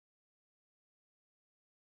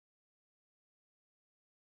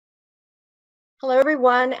Hello,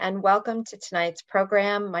 everyone, and welcome to tonight's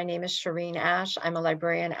program. My name is Shireen Ash. I'm a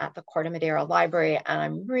librarian at the Corte Madera Library, and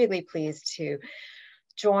I'm really pleased to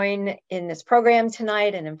join in this program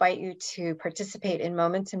tonight and invite you to participate in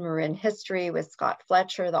Moments in Marin History with Scott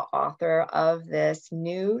Fletcher, the author of this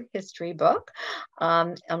new history book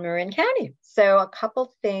on Marin County. So a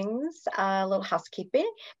couple things, a little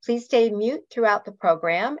housekeeping. Please stay mute throughout the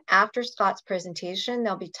program. After Scott's presentation,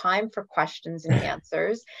 there'll be time for questions and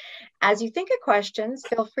answers. As you think of questions,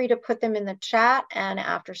 feel free to put them in the chat, and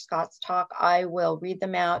after Scott's talk, I will read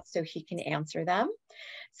them out so he can answer them.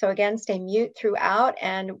 So again, stay mute throughout,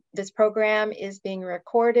 and this program is being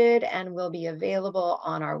recorded and will be available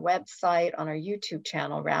on our website, on our YouTube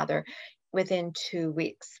channel rather, within 2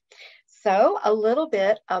 weeks. So a little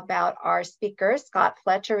bit about our speaker. Scott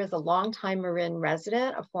Fletcher is a longtime Marin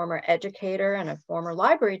resident, a former educator, and a former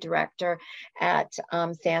library director at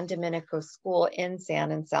San Domenico School in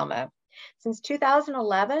San Anselmo. Since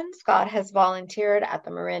 2011, Scott has volunteered at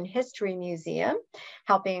the Marin History Museum,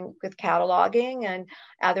 helping with cataloging and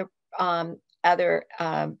other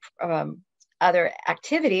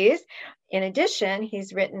activities. In addition,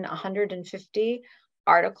 he's written 150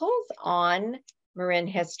 articles on Marin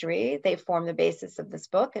history. They form the basis of this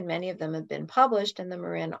book, and many of them have been published in the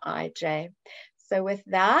Marin IJ. So with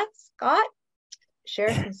that, Scott,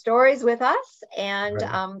 share some stories with us, and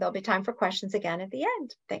there'll be time for questions again at the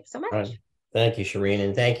end. Thanks so much. Right. Thank you, Shireen,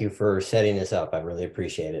 and thank you for setting this up. I really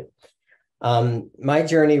appreciate it. My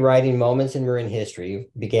journey writing Moments in Marin History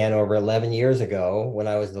began over 11 years ago when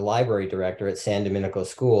I was the library director at San Domenico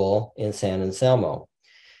School in San Anselmo.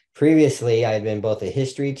 Previously, I had been both a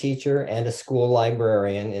history teacher and a school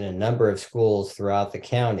librarian in a number of schools throughout the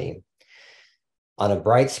county. On a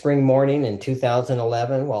bright spring morning in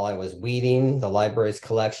 2011, while I was weeding the library's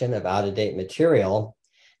collection of out-of-date material,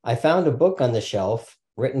 I found a book on the shelf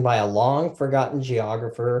written by a long-forgotten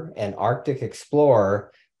geographer and Arctic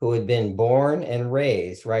explorer who had been born and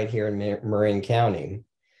raised right here in Marin County.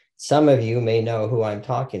 Some of you may know who I'm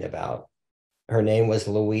talking about. Her name was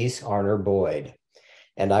Louise Arner Boyd,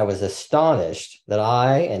 and I was astonished that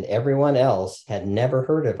I and everyone else had never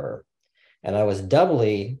heard of her. And I was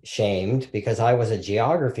doubly shamed because I was a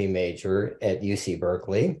geography major at UC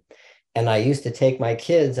Berkeley, and I used to take my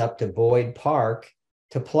kids up to Boyd Park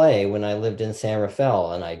to play when I lived in San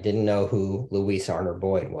Rafael, and I didn't know who Louise Arner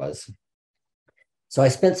Boyd was. So I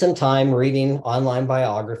spent some time reading online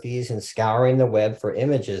biographies and scouring the web for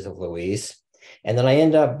images of Louise, and then I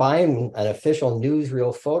ended up buying an official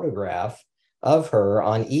newsreel photograph of her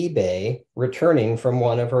on eBay, returning from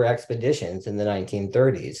one of her expeditions in the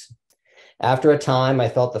 1930s. After a time, I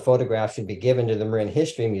felt the photograph should be given to the Marin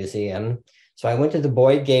History Museum, so I went to the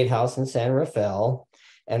Boyd Gatehouse in San Rafael,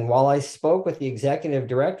 and while I spoke with the executive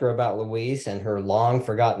director about Louise and her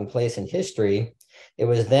long-forgotten place in history, it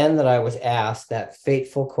was then that I was asked that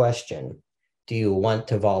fateful question, do you want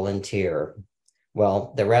to volunteer?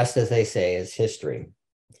 Well, the rest, as they say, is history.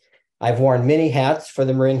 I've worn many hats for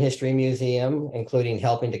the Marin History Museum, including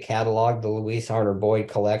helping to catalog the Louise Arner Boyd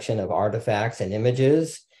collection of artifacts and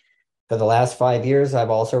images. For the last 5 years, I've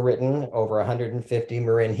also written over 150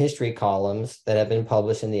 Marin history columns that have been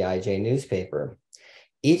published in the IJ newspaper.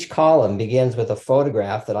 Each column begins with a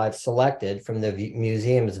photograph that I've selected from the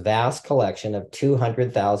museum's vast collection of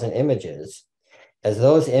 200,000 images. As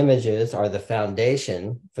those images are the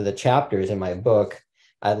foundation for the chapters in my book,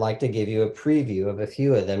 I'd like to give you a preview of a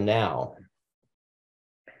few of them now.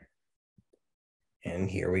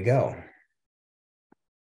 And here we go.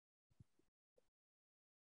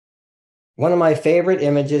 One of my favorite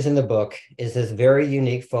images in the book is this very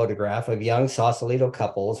unique photograph of young Sausalito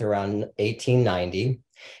couples around 1890.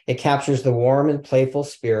 It captures the warm and playful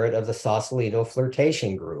spirit of the Sausalito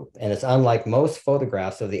flirtation group, and it's unlike most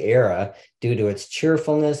photographs of the era due to its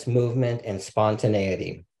cheerfulness, movement, and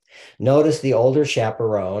spontaneity. Notice the older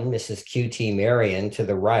chaperone, Mrs. Q.T. Marion, to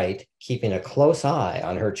the right, keeping a close eye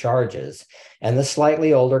on her charges, and the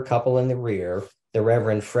slightly older couple in the rear, the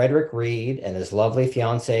Reverend Frederick Reed and his lovely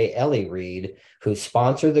fiancée, Ellie Reed, who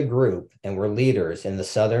sponsored the group and were leaders in the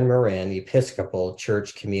Southern Marin Episcopal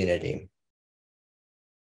Church community.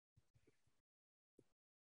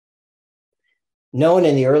 Known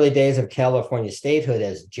in the early days of California statehood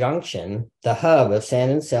as Junction, the hub of San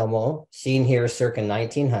Anselmo, seen here circa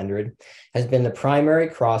 1900, has been the primary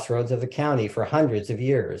crossroads of the county for hundreds of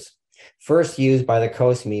years. First used by the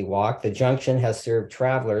Coast Miwok, the junction has served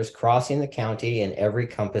travelers crossing the county in every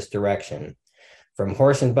compass direction. From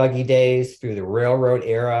horse and buggy days through the railroad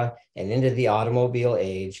era and into the automobile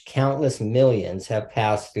age, countless millions have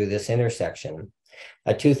passed through this intersection.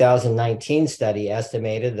 A 2019 study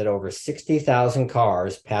estimated that over 60,000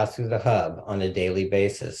 cars pass through the hub on a daily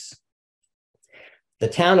basis. The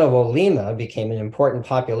town of Olima became an important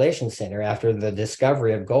population center after the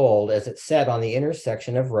discovery of gold, as it sat on the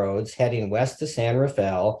intersection of roads heading west to San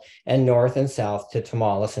Rafael and north and south to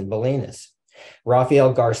Tamaulipas and Bolinas.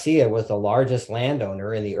 Rafael Garcia was the largest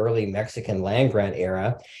landowner in the early Mexican land grant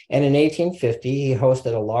era, and in 1850, he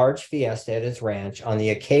hosted a large fiesta at his ranch on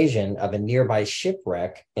the occasion of a nearby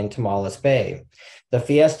shipwreck in Tamaulipas Bay. The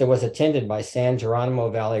fiesta was attended by San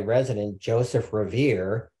Geronimo Valley resident Joseph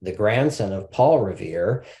Revere, the grandson of Paul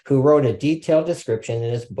Revere, who wrote a detailed description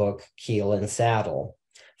in his book, Keel and Saddle.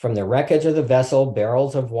 From the wreckage of the vessel,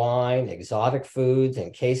 barrels of wine, exotic foods,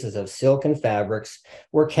 and cases of silk and fabrics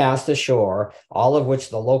were cast ashore, all of which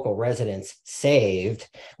the local residents saved,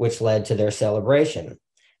 which led to their celebration.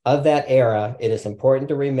 Of that era, it is important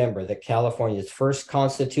to remember that California's first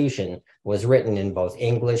constitution was written in both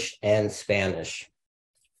English and Spanish.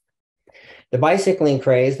 The bicycling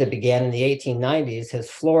craze that began in the 1890s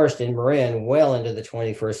has flourished in Marin well into the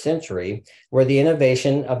 21st century, where the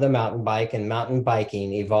innovation of the mountain bike and mountain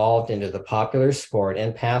biking evolved into the popular sport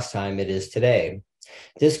and pastime it is today.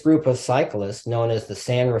 This group of cyclists, known as the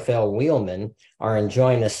San Rafael Wheelmen, are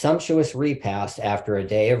enjoying a sumptuous repast after a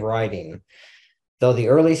day of riding. Though the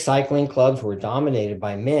early cycling clubs were dominated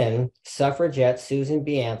by men, suffragette Susan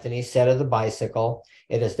B. Anthony said of the bicycle,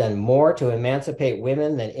 "It has done more to emancipate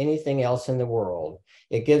women than anything else in the world.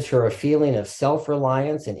 It gives her a feeling of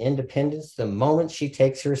self-reliance and independence the moment she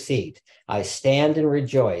takes her seat. I stand and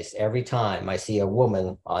rejoice every time I see a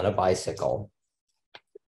woman on a bicycle."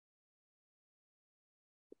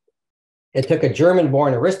 It took a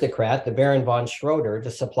German-born aristocrat, the Baron von Schroeder, to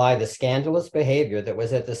supply the scandalous behavior that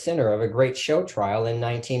was at the center of a great show trial in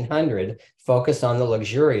 1900, focused on the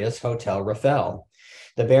luxurious Hotel Raffel.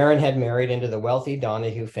 The Baron had married into the wealthy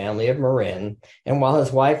Donahue family of Marin, and while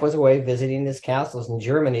his wife was away visiting his castles in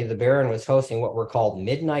Germany, the Baron was hosting what were called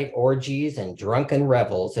midnight orgies and drunken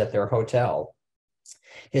revels at their hotel.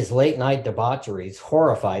 His late-night debaucheries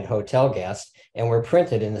horrified hotel guests and were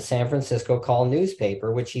printed in the San Francisco Call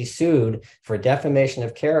newspaper, which he sued for defamation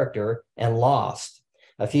of character and lost.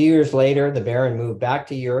 A few years later, the Baron moved back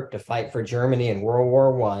to Europe to fight for Germany in World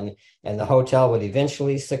War I, and the hotel would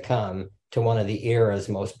eventually succumb to one of the era's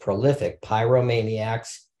most prolific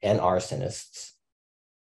pyromaniacs and arsonists.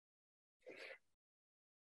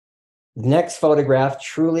 The next photograph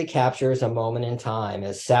truly captures a moment in time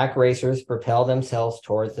as sack racers propel themselves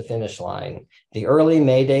towards the finish line. The early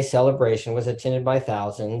May Day celebration was attended by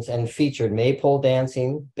thousands and featured maypole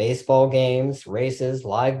dancing, baseball games, races,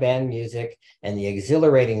 live band music, and the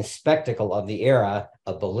exhilarating spectacle of the era,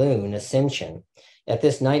 a balloon ascension. At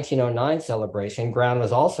this 1909 celebration, ground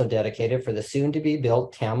was also dedicated for the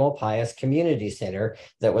soon-to-be-built Tamalpais Community Center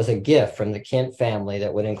that was a gift from the Kent family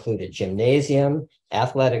that would include a gymnasium,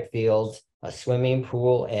 athletic fields, a swimming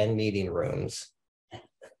pool, and meeting rooms.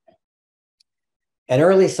 An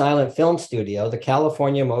early silent film studio, the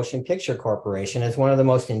California Motion Picture Corporation, is one of the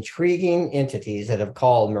most intriguing entities that have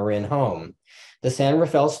called Marin home. The San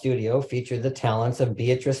Rafael studio featured the talents of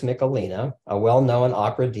Beatrice Michelina, a well-known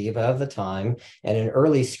opera diva of the time, and an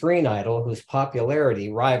early screen idol whose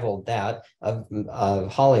popularity rivaled that of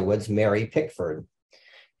Hollywood's Mary Pickford.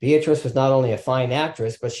 Beatrice was not only a fine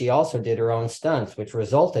actress, but she also did her own stunts, which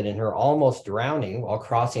resulted in her almost drowning while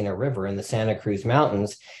crossing a river in the Santa Cruz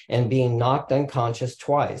Mountains and being knocked unconscious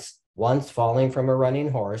twice, once falling from a running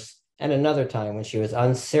horse, and another time when she was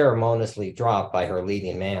unceremoniously dropped by her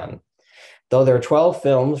leading man. Though their 12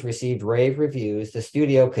 films received rave reviews, the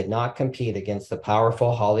studio could not compete against the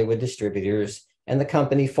powerful Hollywood distributors, and the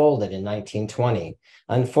company folded in 1920.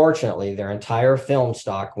 Unfortunately, their entire film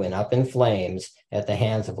stock went up in flames at the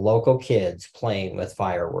hands of local kids playing with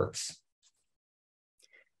fireworks.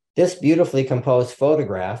 This beautifully composed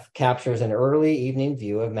photograph captures an early evening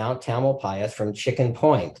view of Mount Tamalpais from Chicken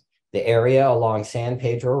Point, the area along San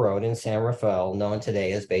Pedro Road in San Rafael, known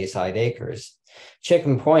today as Bayside Acres.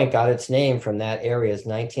 Chicken Point got its name from that area's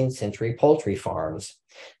 19th century poultry farms.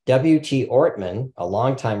 W.T. Ortman, a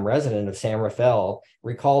longtime resident of San Rafael,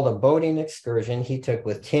 recalled a boating excursion he took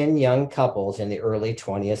with 10 young couples in the early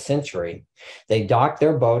 20th century. They docked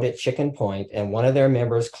their boat at Chicken Point, and one of their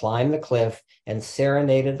members climbed the cliff and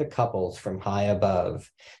serenaded the couples from high above.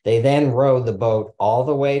 They then rowed the boat all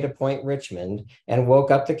the way to Point Richmond and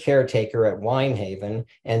woke up the caretaker at Winehaven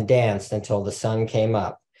and danced until the sun came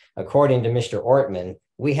up. According to Mr. Ortman,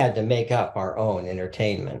 we had to make up our own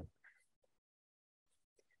entertainment.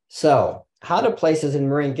 So, how do places in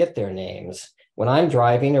Marin get their names? When I'm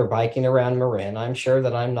driving or biking around Marin, I'm sure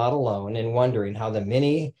that I'm not alone in wondering how the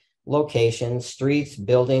many locations, streets,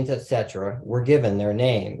 buildings, etc., were given their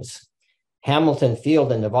names. Hamilton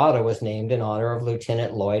Field in Nevada was named in honor of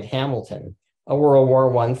Lieutenant Lloyd Hamilton, a World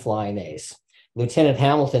War I flying ace. Lieutenant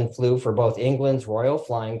Hamilton flew for both England's Royal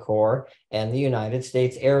Flying Corps and the United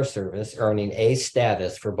States Air Service, earning ace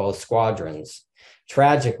status for both squadrons.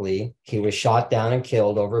 Tragically, he was shot down and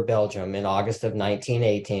killed over Belgium in August of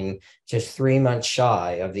 1918, just 3 months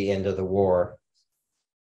shy of the end of the war.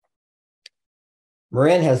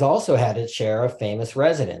 Marin has also had its share of famous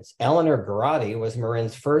residents. Eleanor Garotti was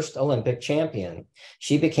Marin's first Olympic champion.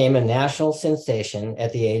 She became a national sensation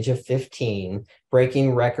at the age of 15,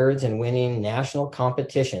 breaking records and winning national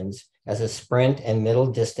competitions as a sprint and middle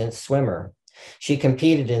distance swimmer. She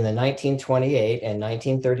competed in the 1928 and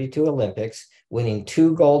 1932 Olympics, winning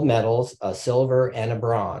 2 gold medals, a silver and a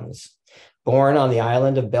bronze. Born on the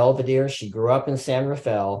island of Belvedere, she grew up in San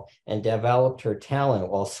Rafael and developed her talent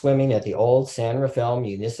while swimming at the old San Rafael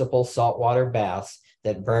municipal saltwater baths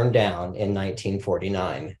that burned down in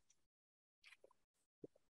 1949.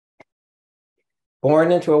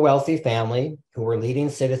 Born into a wealthy family who were leading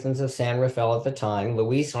citizens of San Rafael at the time,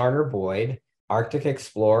 Louise Arner Boyd, Arctic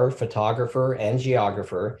explorer, photographer, and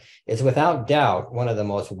geographer, is without doubt one of the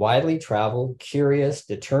most widely traveled, curious,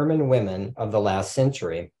 determined women of the last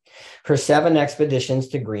century. Her 7 expeditions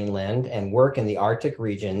to Greenland and work in the Arctic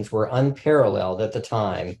regions were unparalleled at the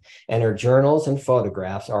time, and her journals and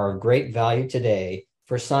photographs are of great value today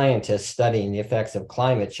for scientists studying the effects of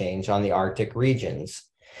climate change on the Arctic regions.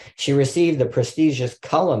 She received the prestigious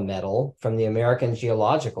Cullum Medal from the American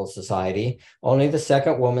Geological Society, only the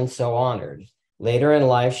second woman so honored. Later in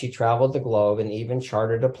life, she traveled the globe and even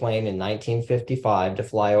chartered a plane in 1955 to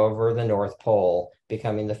fly over the North Pole,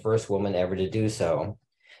 becoming the first woman ever to do so.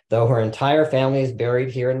 Though her entire family is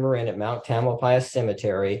buried here in Marin at Mount Tamalpais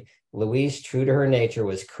Cemetery, Louise, true to her nature,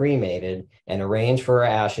 was cremated and arranged for her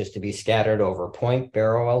ashes to be scattered over Point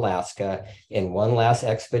Barrow, Alaska, in one last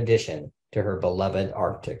expedition to her beloved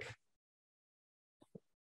Arctic.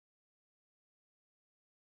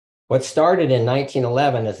 What started in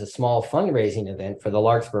 1911 as a small fundraising event for the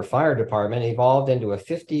Larkspur Fire Department evolved into a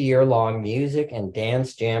 50-year-long music and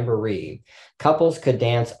dance jamboree. Couples could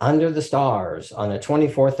dance under the stars on a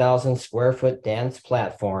 24,000 square foot dance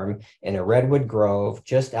platform in a redwood grove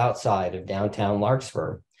just outside of downtown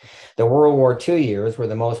Larkspur. The World War II years were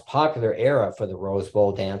the most popular era for the Rose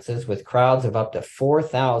Bowl dances, with crowds of up to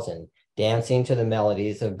 4,000 dancing to the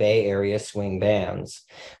melodies of Bay Area swing bands.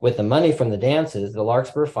 With the money from the dances, the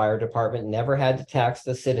Larkspur Fire Department never had to tax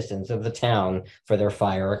the citizens of the town for their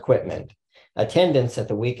fire equipment. Attendance at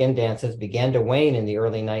the weekend dances began to wane in the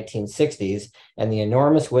early 1960s, and the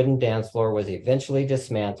enormous wooden dance floor was eventually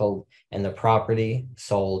dismantled and the property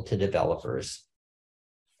sold to developers.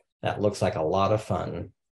 That looks like a lot of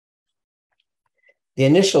fun. The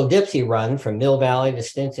initial Dipsy run from Mill Valley to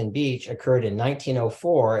Stinson Beach occurred in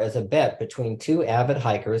 1904 as a bet between 2 avid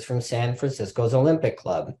hikers from San Francisco's Olympic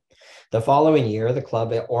Club. The following year, the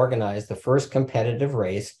club organized the first competitive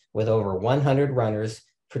race with over 100 runners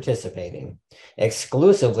participating.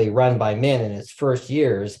 Exclusively run by men in its first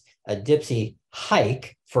years, a Dipsy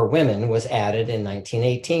hike for women was added in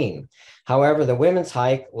 1918. However, the women's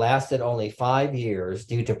hike lasted only 5 years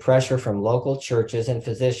due to pressure from local churches and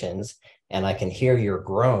physicians, and I can hear your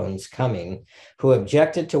groans coming, who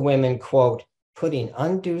objected to women, quote, putting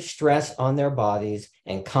undue stress on their bodies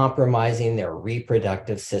and compromising their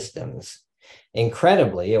reproductive systems.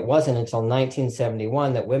 Incredibly, it wasn't until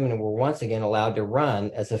 1971 that women were once again allowed to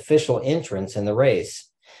run as official entrants in the race.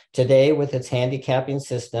 Today, with its handicapping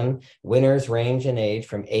system, winners range in age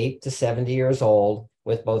from 8 to 70 years old,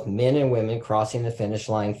 with both men and women crossing the finish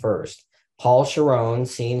line first. Paul Sharon,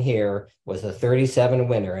 seen here, was the 37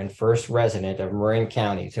 winner and first resident of Marin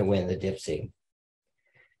County to win the Dipsy.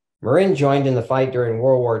 Marin joined in the fight during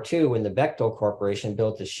World War II when the Bechtel Corporation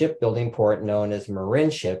built a shipbuilding port known as Marin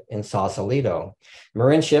Ship in Sausalito.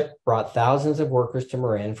 Marin Ship brought thousands of workers to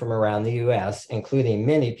Marin from around the U.S., including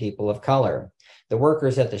many people of color. The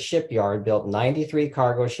workers at the shipyard built 93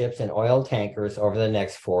 cargo ships and oil tankers over the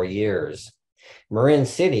next 4 years. Marin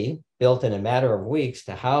City, built in a matter of weeks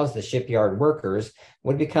to house the shipyard workers,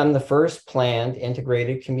 would become the first planned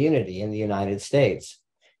integrated community in the United States.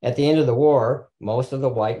 At the end of the war, most of the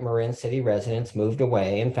white Marin City residents moved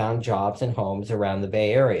away and found jobs and homes around the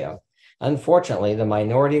Bay Area. Unfortunately, the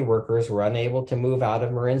minority workers were unable to move out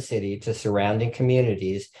of Marin City to surrounding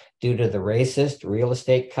communities due to the racist real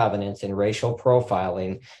estate covenants and racial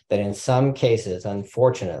profiling that in some cases,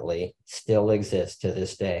 unfortunately, still exist to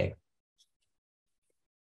this day.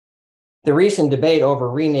 The recent debate over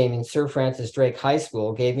renaming Sir Francis Drake High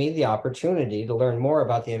School gave me the opportunity to learn more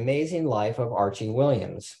about the amazing life of Archie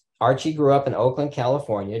Williams. Archie grew up in Oakland,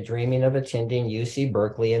 California, dreaming of attending UC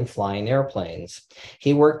Berkeley and flying airplanes.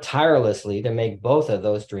 He worked tirelessly to make both of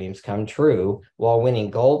those dreams come true while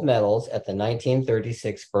winning gold medals at the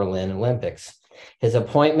 1936 Berlin Olympics. His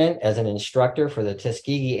appointment as an instructor for the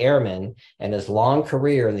Tuskegee Airmen and his long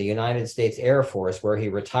career in the United States Air Force, where he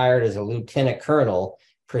retired as a lieutenant colonel,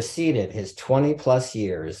 preceded his 20-plus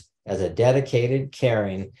years as a dedicated,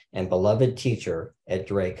 caring, and beloved teacher at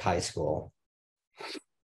Drake High School.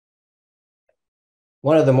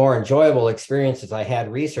 One of the more enjoyable experiences I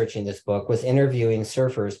had researching this book was interviewing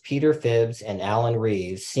surfers Peter Phibbs and Alan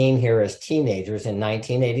Reeves, seen here as teenagers in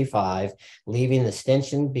 1985, leaving the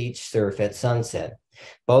Stinson Beach surf at sunset.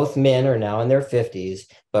 Both men are now in their 50s,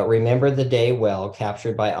 but remember the day well,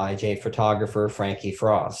 captured by IJ photographer Frankie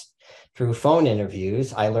Frost. Through phone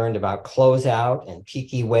interviews, I learned about closeout and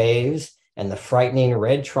peaky waves and the frightening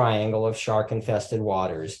red triangle of shark-infested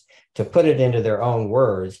waters. To put it into their own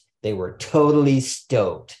words, they were totally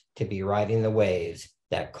stoked to be riding the waves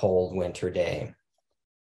that cold winter day.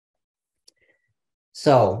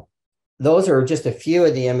 So those are just a few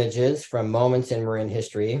of the images from moments in marine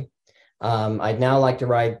history. I'd now like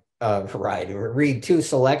to read two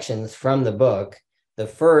selections from the book. The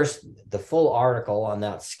first, the full article on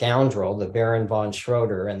that scoundrel, the Baron von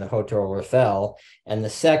Schroeder and the Hotel Raffel, and the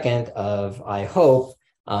second of, I hope,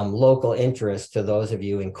 local interest to those of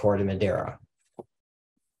you in Corte Madera.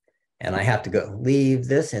 And I have to go leave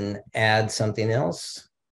this and add something else.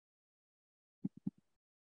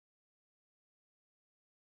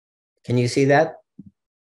 Can you see that?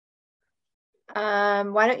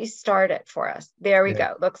 Why don't you start it for us? There we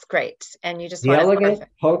go. Looks great. And you just The elegant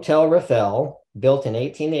Hotel Raffel, built in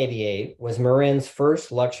 1888, was Marin's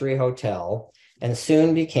first luxury hotel and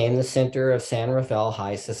soon became the center of San Rafael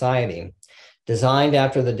high society. Designed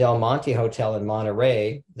after the Del Monte Hotel in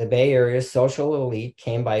Monterey, the Bay Area's social elite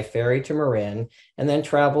came by ferry to Marin and then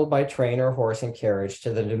traveled by train or horse and carriage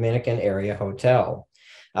to the Dominican area hotel.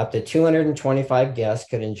 Up to 225 guests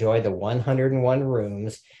could enjoy the 101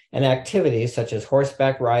 rooms and activities such as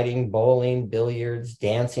horseback riding, bowling, billiards,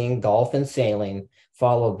 dancing, golf, and sailing,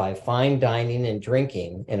 followed by fine dining and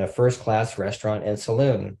drinking in a first-class restaurant and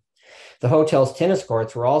saloon. The hotel's tennis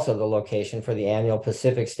courts were also the location for the annual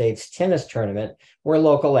Pacific States Tennis Tournament, where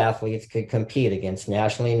local athletes could compete against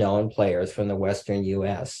nationally known players from the Western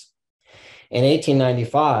U.S. In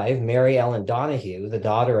 1895, Mary Ellen Donahue, the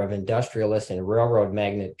daughter of industrialist and railroad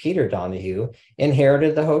magnate Peter Donahue,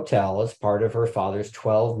 inherited the hotel as part of her father's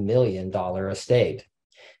 $12 million estate.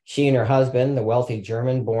 She and her husband, the wealthy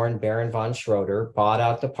German-born Baron von Schroeder, bought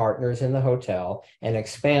out the partners in the hotel and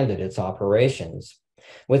expanded its operations.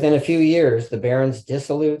 Within a few years, the Baron's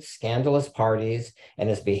dissolute, scandalous parties and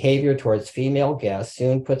his behavior towards female guests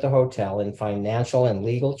soon put the hotel in financial and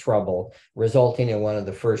legal trouble, resulting in one of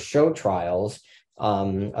the first show trials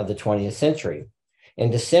of the 20th century. In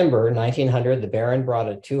December 1900, the Baron brought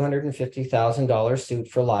a $250,000 suit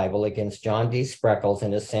for libel against John D. Spreckles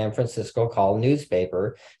in his San Francisco Call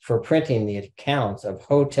newspaper for printing the accounts of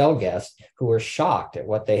hotel guests who were shocked at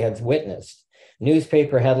what they had witnessed.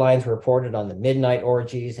 Newspaper headlines reported on the midnight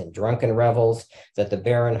orgies and drunken revels that the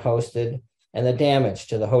Baron hosted and the damage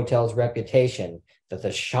to the hotel's reputation that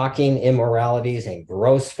the shocking immoralities and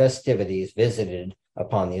gross festivities visited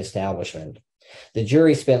upon the establishment. The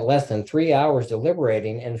jury spent less than 3 hours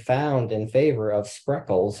deliberating and found in favor of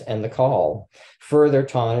Spreckles and the Call, further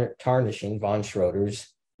tarnishing von Schroeder's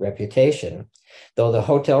reputation. Though the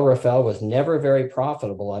Hotel Raffel was never very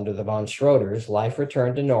profitable under the von Schroeders, life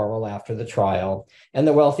returned to normal after the trial, and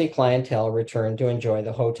the wealthy clientele returned to enjoy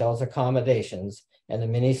the hotel's accommodations and the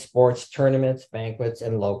many sports tournaments, banquets,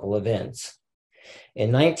 and local events.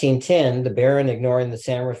 In 1910, the Baron, ignoring the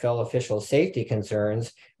San Rafael official safety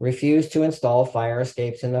concerns, refused to install fire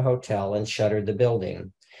escapes in the hotel and shuttered the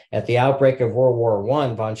building. At the outbreak of World War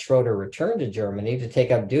I, von Schroeder returned to Germany to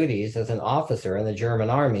take up duties as an officer in the German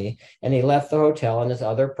army, and he left the hotel and his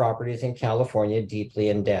other properties in California deeply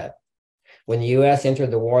in debt. When the U.S.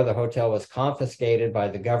 entered the war, the hotel was confiscated by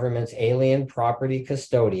the government's alien property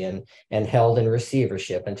custodian and held in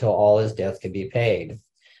receivership until all his debts could be paid.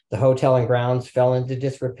 The hotel and grounds fell into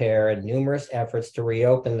disrepair, and numerous efforts to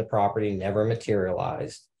reopen the property never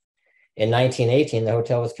materialized. In 1918, the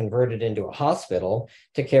hotel was converted into a hospital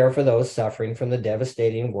to care for those suffering from the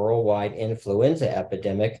devastating worldwide influenza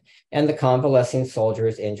epidemic and the convalescing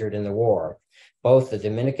soldiers injured in the war. Both the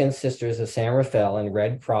Dominican Sisters of San Rafael and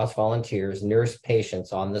Red Cross volunteers nursed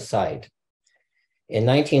patients on the site. In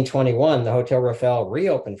 1921, the Hotel Raffel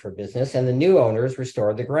reopened for business, and the new owners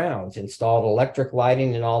restored the grounds, installed electric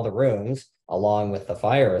lighting in all the rooms, along with the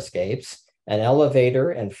fire escapes, an elevator,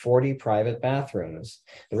 and 40 private bathrooms.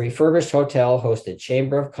 The refurbished hotel hosted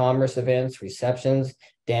Chamber of Commerce events, receptions,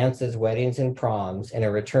 dances, weddings, and proms, and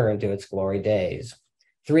a return to its glory days.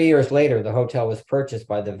 3 years later, the hotel was purchased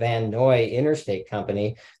by the Van Noy Interstate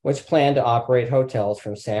Company, which planned to operate hotels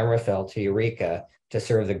from San Rafael to Eureka to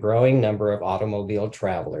serve the growing number of automobile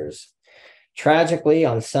travelers. Tragically,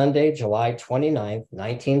 on Sunday, July 29,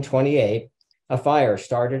 1928, a fire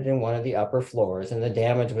started in one of the upper floors, and the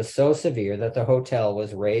damage was so severe that the hotel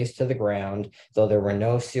was razed to the ground, though there were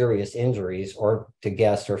no serious injuries to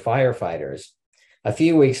guests or firefighters. A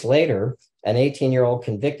few weeks later, an 18-year-old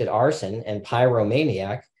convicted arson and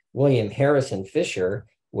pyromaniac, William Harrison Fisher,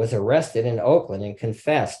 was arrested in Oakland and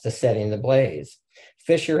confessed to setting the blaze.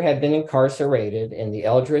 Fisher had been incarcerated in the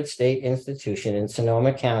Eldred State Institution in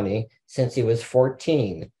Sonoma County since he was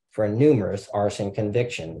 14 for numerous arson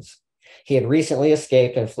convictions. He had recently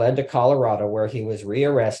escaped and fled to Colorado, where he was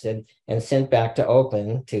rearrested and sent back to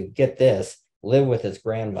Oakland to, get this, live with his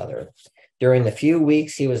grandmother. During the few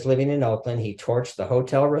weeks he was living in Oakland, he torched the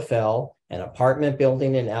Hotel Rafael, an apartment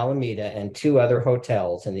building in Alameda, and 2 other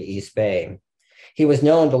hotels in the East Bay. He was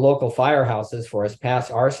known to local firehouses for his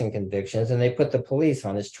past arson convictions, and they put the police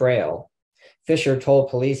on his trail. Fisher told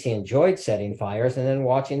police he enjoyed setting fires and then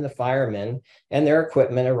watching the firemen and their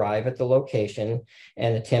equipment arrive at the location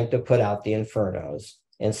and attempt to put out the infernos.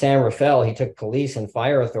 In San Rafael, he took police and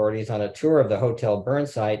fire authorities on a tour of the hotel burn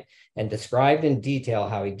site and described in detail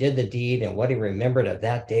how he did the deed and what he remembered of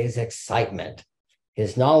that day's excitement.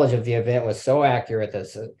 His knowledge of the event was so accurate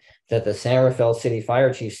that the San Rafael City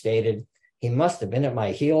Fire Chief stated, "He must have been at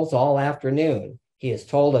my heels all afternoon. He is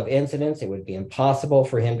told of incidents it would be impossible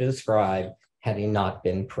for him to describe had he not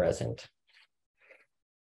been present."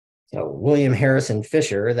 So William Harrison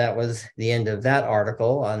Fisher, that was the end of that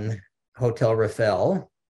article on Hotel Rafael.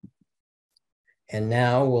 And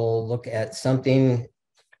now we'll look at something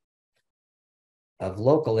of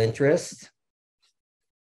local interest.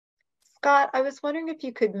 Scott, I was wondering if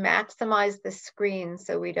you could maximize the screen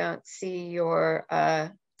so we don't see your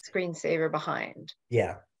screensaver behind.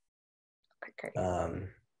 Yeah. Okay, great.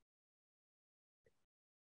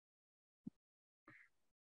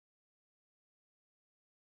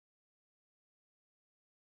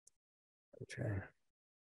 Okay.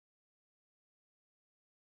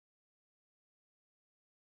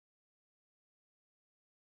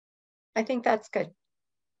 I think that's good.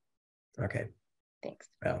 Okay. Thanks.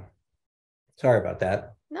 Well, sorry about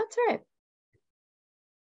that. That's all right.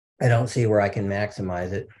 I don't see where I can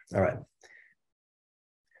maximize it. All right.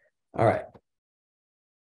 All right.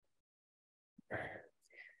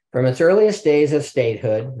 From its earliest days of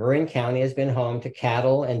statehood, Marin County has been home to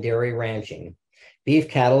cattle and dairy ranching. Beef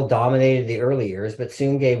cattle dominated the early years, but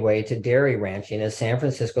soon gave way to dairy ranching as San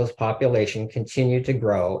Francisco's population continued to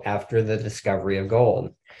grow after the discovery of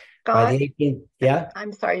gold. Scott, by the 18th, yeah?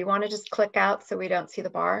 I'm sorry, you want to just click out so we don't see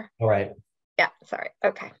the bar? All right. Yeah, sorry.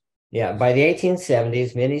 Okay. Yeah, by the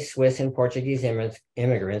 1870s, many Swiss and Portuguese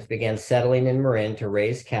immigrants began settling in Marin to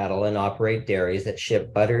raise cattle and operate dairies that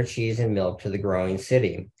shipped butter, cheese, and milk to the growing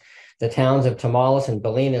city. The towns of Tamales and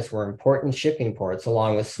Bolinas were important shipping ports,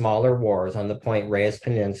 along with smaller wharves on the Point Reyes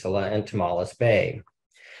Peninsula and Tamales Bay.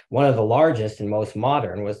 One of the largest and most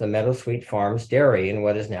modern was the Meadowsweet Farms Dairy in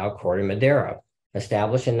what is now Corte Madera.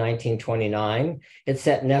 Established in 1929, it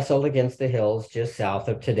sat nestled against the hills just south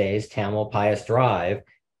of today's Tamalpais Drive,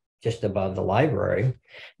 just above the library.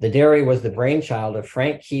 The dairy was the brainchild of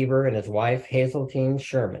Frank Keever and his wife, Hazeltine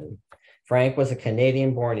Sherman. Frank was a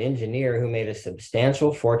Canadian-born engineer who made a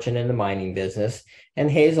substantial fortune in the mining business,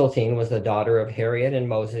 and Hazeltine was the daughter of Harriet and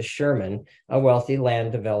Moses Sherman, a wealthy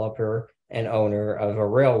land developer and owner of a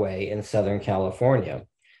railway in Southern California.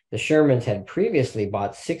 The Shermans had previously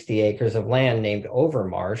bought 60 acres of land named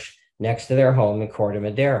Overmarsh next to their home in Corte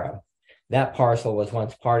Madera. That parcel was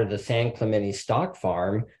once part of the San Clemente stock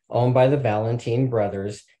farm owned by the Valentine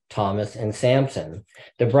brothers, Thomas and Sampson.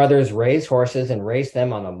 The brothers raised horses and raced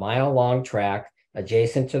them on a mile-long track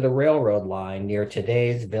adjacent to the railroad line near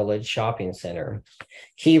today's Village Shopping Center.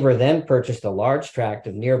 Keever then purchased a large tract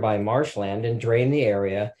of nearby marshland and drained the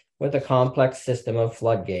area with a complex system of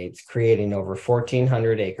floodgates, creating over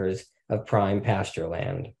 1,400 acres of prime pasture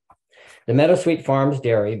land. The Meadowsweet Farms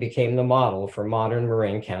Dairy became the model for modern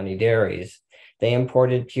Marin County dairies. They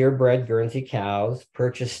imported purebred Guernsey cows,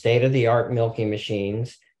 purchased state-of-the-art milking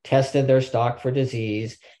machines, tested their stock for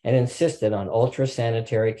disease, and insisted on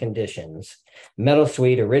ultra-sanitary conditions.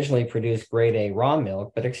 Meadowsweet originally produced grade A raw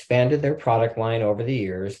milk, but expanded their product line over the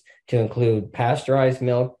years to include pasteurized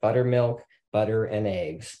milk, buttermilk, butter, and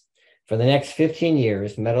eggs. For the next 15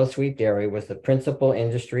 years, Meadowsweet Dairy was the principal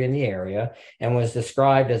industry in the area and was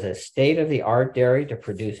described as a state-of-the-art dairy to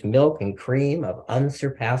produce milk and cream of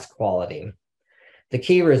unsurpassed quality. The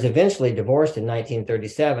Keevers eventually divorced in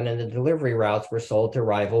 1937, and the delivery routes were sold to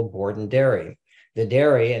rival Borden Dairy. The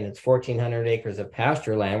dairy and its 1,400 acres of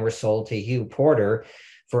pasture land were sold to Hugh Porter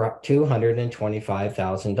for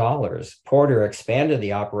 $225,000. Porter expanded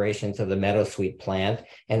the operations of the Meadowsweet plant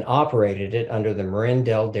and operated it under the Marin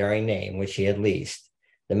Dairy name, which he had leased.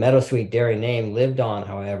 The Meadowsweet Dairy name lived on,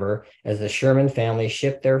 however, as the Sherman family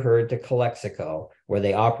shipped their herd to Calexico, where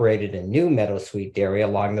they operated a new Meadowsweet Dairy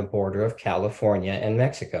along the border of California and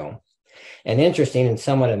Mexico. An interesting and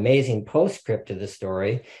somewhat amazing postscript to the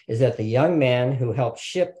story is that the young man who helped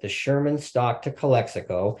ship the Sherman stock to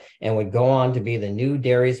Calexico and would go on to be the new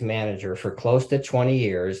dairy's manager for close to 20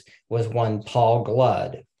 years was one Paul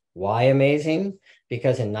Gludd. Why amazing?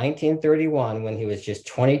 Because in 1931, when he was just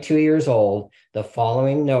 22 years old, the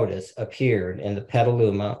following notice appeared in the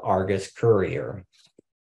Petaluma Argus Courier.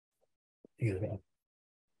 Excuse me.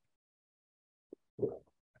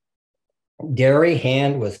 Dairy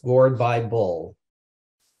hand was gored by bull.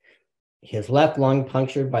 His left lung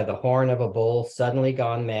punctured by the horn of a bull, suddenly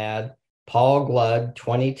gone mad. Paul Gludd,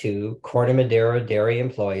 22, Corte Madera Dairy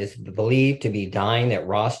employees believed to be dying at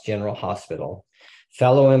Ross General Hospital.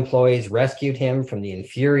 Fellow employees rescued him from the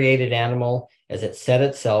infuriated animal as it set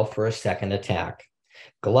itself for a second attack.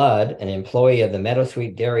 Gludd, an employee of the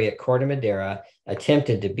Meadowsweet Dairy at Corte Madera,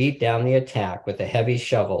 attempted to beat down the attack with a heavy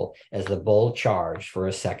shovel as the bull charged for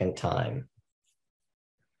a second time.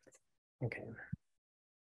 Okay.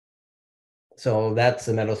 So that's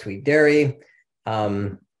the Meadowsweet Dairy.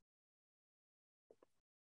 Anyway,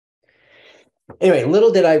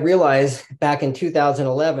 little did I realize back in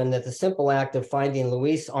 2011 that the simple act of finding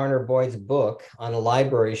Louise Arner Boyd's book on a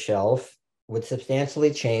library shelf would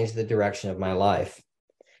substantially change the direction of my life.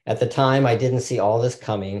 At the time, I didn't see all this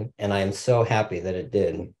coming, and I am so happy that it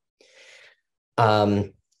did.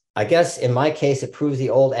 I guess in my case, it proves the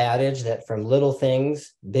old adage that from little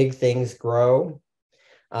things, big things grow.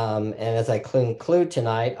 And as I conclude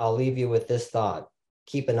tonight, I'll leave you with this thought.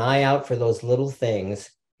 Keep an eye out for those little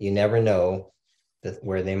things. You never know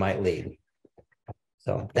where they might lead.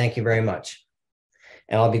 So thank you very much.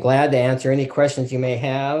 And I'll be glad to answer any questions you may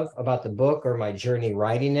have about the book or my journey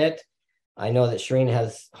writing it. I know that Shireen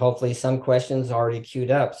has hopefully some questions already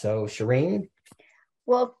queued up. So Shireen?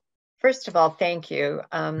 Well, first of all, thank you.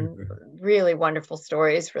 Really wonderful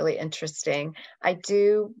stories, really interesting. I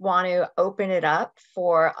do want to open it up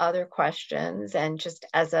for other questions. And just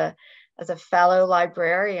as a fellow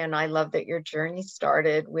librarian, I love that your journey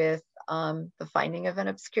started with the finding of an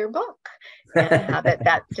obscure book and how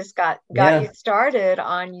that just got you started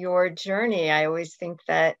on your journey. I always think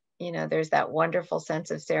that, you know, there's that wonderful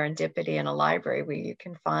sense of serendipity in a library where you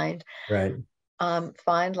can find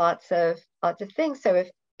lots of things. So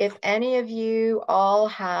if any of you all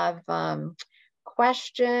have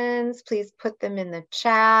questions, please put them in the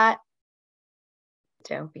chat.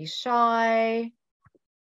 Don't be shy.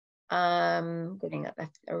 Getting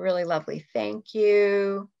a really lovely thank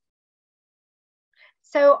you.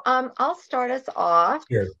 So I'll start us off.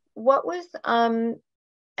 Sure. What was, I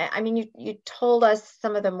mean, you told us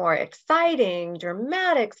some of the more exciting,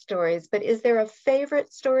 dramatic stories, but is there a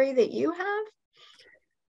favorite story that you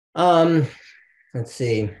have? Let's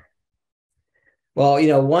see. Well, you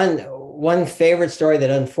know, one favorite story that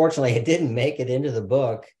unfortunately it didn't make it into the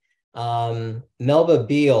book, Melba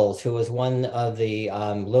Beals, who was one of the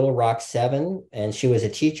Little Rock Seven, and she was a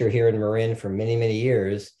teacher here in Marin for many, many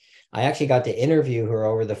years. I actually got to interview her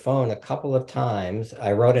over the phone a couple of times.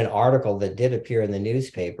 I wrote an article that did appear in the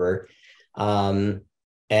newspaper. And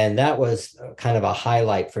that was kind of a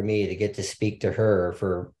highlight for me to get to speak to her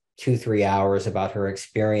for 2-3 hours about her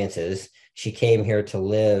experiences. She came here to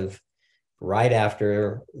live right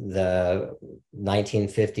after the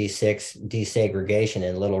 1956 desegregation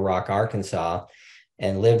in Little Rock, Arkansas,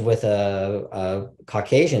 and lived with a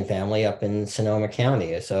Caucasian family up in Sonoma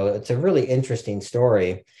County. So it's a really interesting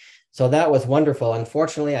story. So that was wonderful.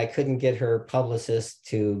 Unfortunately, I couldn't get her publicist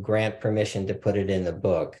to grant permission to put it in the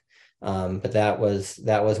book. But that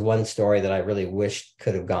was one story that I really wished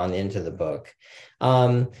could have gone into the book.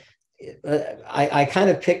 I kind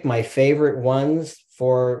of picked my favorite ones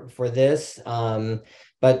for this,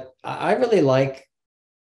 but I really like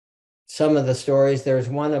some of the stories. There's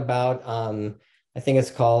one about, I think it's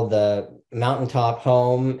called the Mountaintop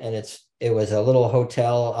Home, and it was a little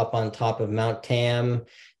hotel up on top of Mount Tam,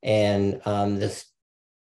 and this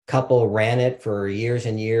couple ran it for years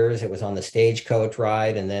and years. It was on the stagecoach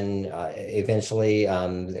ride, and then eventually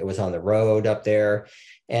it was on the road up there.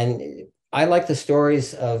 And I like the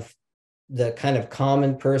stories of the kind of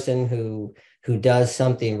common person who does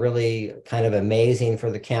something really kind of amazing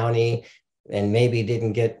for the county and maybe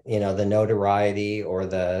didn't get, the notoriety or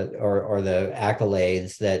the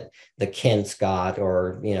accolades that the Kents got,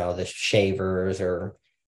 or the Shavers, or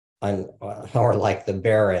like the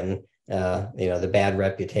Baron, the bad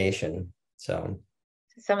reputation. So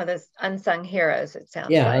some of those unsung heroes, it sounds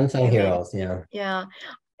yeah, like. unsung heroes. Yeah. Yeah.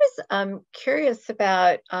 I was curious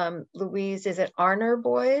about Louise. Is it Arner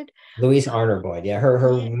Boyd? Louise Arner Boyd. Yeah, her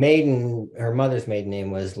Yeah. mother's maiden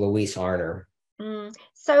name was Louise Arner.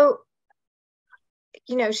 So,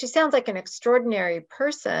 she sounds like an extraordinary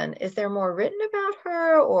person. Is there more written about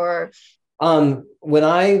her, or? When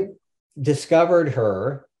I discovered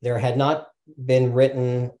her, there had not been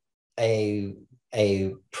written a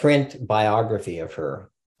print biography of her.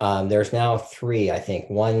 There's now 3, I think,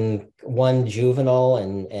 one juvenile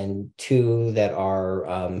and 2 that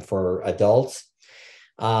are for adults.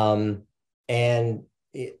 And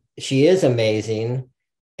she is amazing.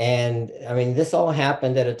 And I mean, this all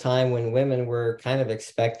happened at a time when women were kind of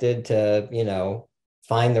expected to,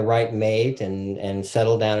 find the right mate and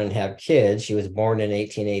settle down and have kids. She was born in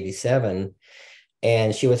 1887.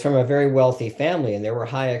 And she was from a very wealthy family, and there were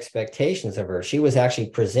high expectations of her. She was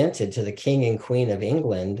actually presented to the King and Queen of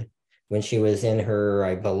England when she was in her,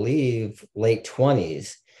 I believe, late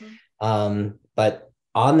 20s. But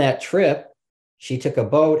on that trip, she took a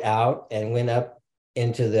boat out and went up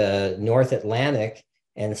into the North Atlantic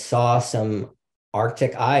and saw some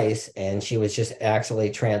Arctic ice, and she was just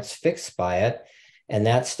actually transfixed by it. And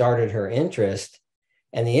that started her interest.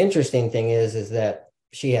 And the interesting thing is that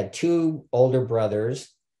she had 2 older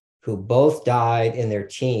brothers who both died in their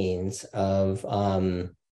teens of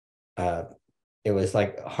it was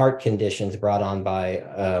like heart conditions brought on by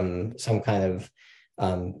some kind of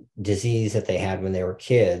disease that they had when they were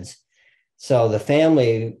kids. So the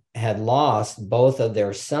family had lost both of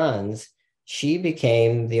their sons. She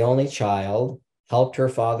became the only child, helped her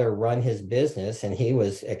father run his business, and he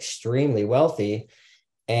was extremely wealthy.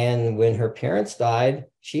 And when her parents died,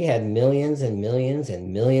 she had millions and millions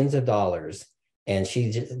and millions of dollars. And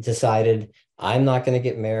she decided, I'm not going to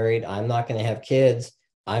get married. I'm not going to have kids.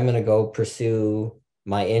 I'm going to go pursue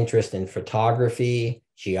my interest in photography,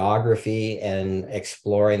 geography, and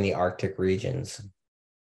exploring the Arctic regions.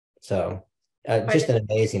 So just an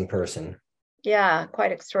amazing person. Yeah,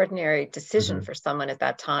 quite extraordinary decision for someone at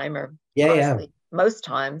that time, or honestly, most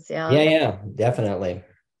times. Yeah, definitely.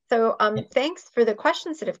 So thanks for the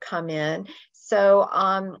questions that have come in. So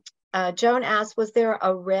Joan asked, was there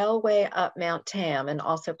a railway up Mount Tam? And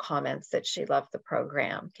also comments that she loved the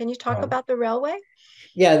program. Can you talk about the railway?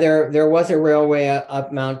 Yeah, there was a railway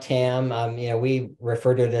up Mount Tam. We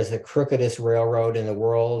refer to it as the crookedest railroad in the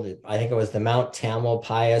world. I think it was the Mount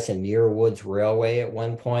Tamalpais and Muir Woods Railway at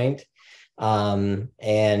one point.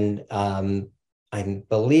 I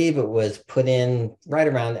believe it was put in right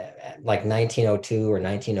around like 1902 or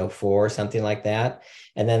 1904, something like that.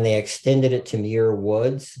 And then they extended it to Muir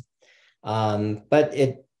Woods. But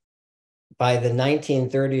by the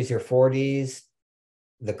 1930s or 40s,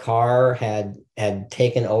 the car had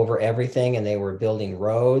taken over everything, and they were building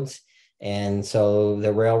roads. And so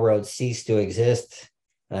the railroad ceased to exist.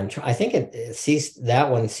 I think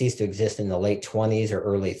that one ceased to exist in the late 20s or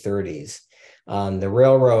early 30s. The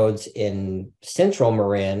railroads in central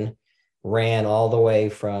Marin ran all the way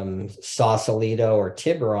from Sausalito or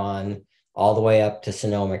Tiburon all the way up to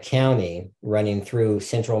Sonoma County, running through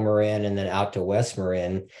central Marin and then out to West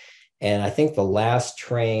Marin. And I think the last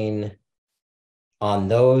train on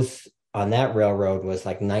that railroad was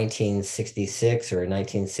like 1966 or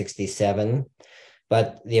 1967.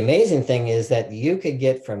 But the amazing thing is that you could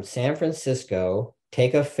get from San Francisco,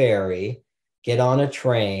 take a ferry, get on a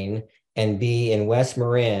train, and be in West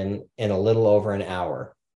Marin in a little over an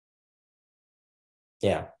hour.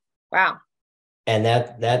 Yeah. Wow. And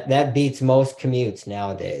that beats most commutes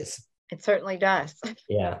nowadays. It certainly does.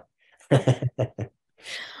 Yeah.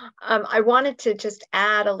 I wanted to just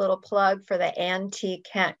add a little plug for the Antique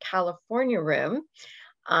California Room,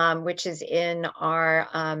 which is in our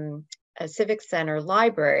Civic Center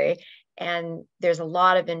library. And there's a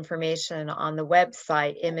lot of information on the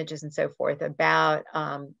website, images and so forth, about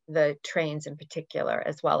the trains in particular,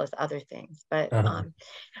 as well as other things. But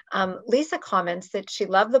Lisa comments that she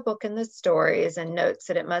loved the book and the stories, and notes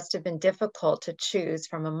that it must have been difficult to choose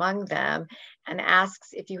from among them, and asks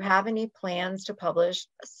if you have any plans to publish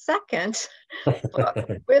a second book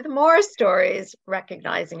with more stories,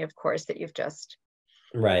 recognizing, of course, that you've just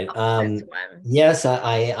Right. This one. Yes,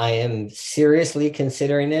 I am seriously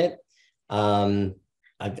considering it. Um,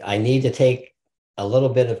 I need to take a little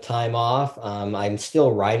bit of time off. I'm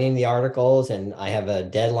still writing the articles, and I have a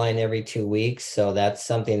deadline every 2 weeks, so that's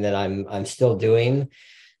something that I'm still doing.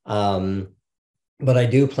 Um, but I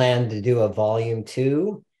do plan to do a volume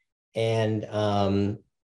two, and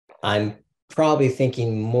I'm probably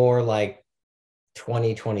thinking more like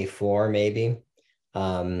 2024 maybe,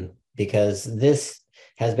 because this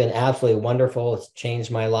has been absolutely wonderful. It's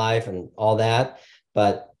changed my life and all that,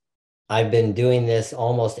 but I've been doing this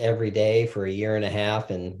almost every day for a year and a half,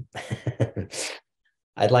 and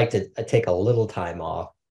I'd like to take a little time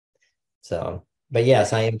off. So, but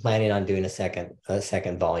yes, I am planning on doing a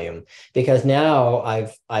second volume, because now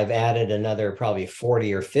I've added another probably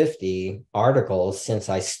 40 or 50 articles since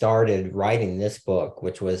I started writing this book,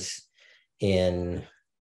 which was in,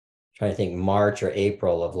 trying to think, March or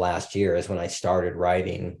April of last year is when I started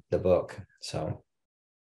writing the book. So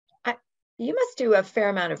You must do a fair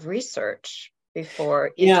amount of research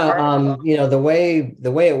before each yeah, article. the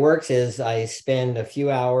way it works is I spend a few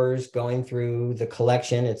hours going through the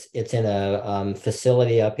collection. It's in a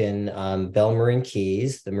facility up in Marin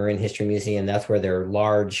Keys, the Marin History Museum. That's where their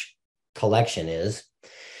large collection is.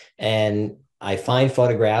 And I find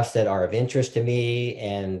photographs that are of interest to me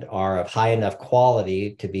and are of high enough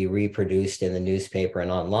quality to be reproduced in the newspaper and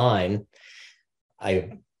online.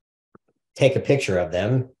 I take a picture of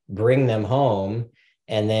them, bring them home,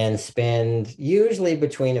 and then spend usually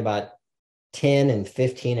between about 10 and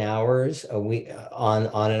 15 hours a week on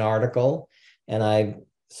an article. And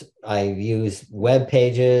I use web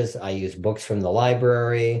pages, I use books from the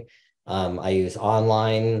library, I use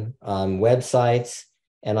online websites,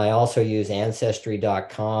 and I also use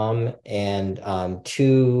ancestry.com and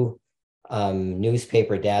two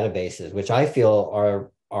newspaper databases, which I feel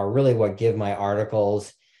are really what give my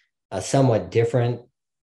articles a somewhat different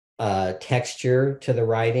texture to the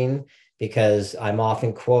writing, because I'm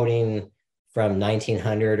often quoting from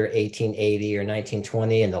 1900 or 1880 or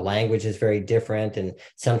 1920, and the language is very different, and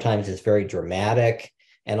sometimes it's very dramatic.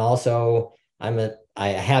 And also, I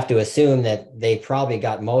have to assume that they probably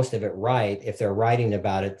got most of it right if they're writing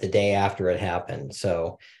about it the day after it happened.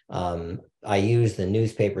 So I use the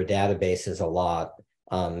newspaper databases a lot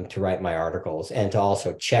to write my articles, and to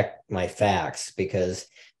also check my facts, because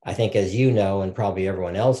I think, as you know, and probably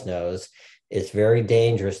everyone else knows, it's very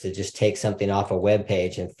dangerous to just take something off a web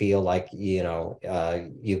page and feel like,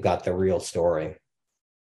 you've got the real story.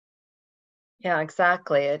 Yeah,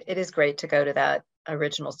 exactly. It is great to go to that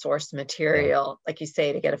original source Yeah. material, like you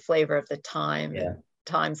say, to get a flavor of the time Yeah. and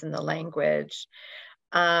times in the language.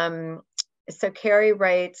 Um, so Carrie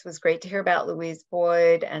writes, was great to hear about Louise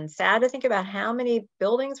Boyd, and sad to think about how many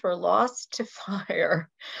buildings were lost to fire.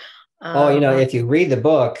 Oh, Um, if you read the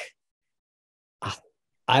book,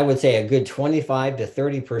 I would say a good 25 to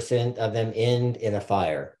 30% of them end in a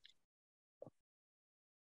fire,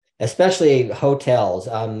 especially hotels.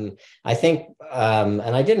 I think, and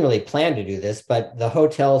I didn't really plan to do this, but the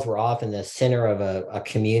hotels were often the center of a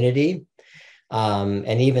community.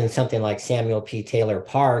 And even something like Samuel P. Taylor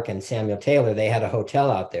Park and Samuel Taylor, they had a hotel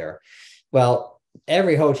out there. Well,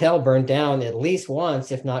 every hotel burned down at least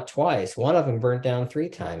once, if not twice. One of them burnt down 3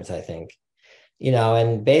 times, I think.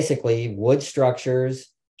 And basically wood structures,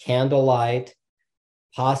 candlelight,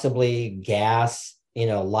 possibly gas,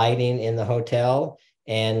 lighting in the hotel,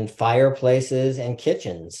 and fireplaces and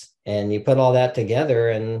kitchens. And you put all that together,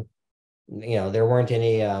 and there weren't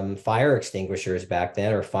any fire extinguishers back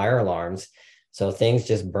then or fire alarms. So things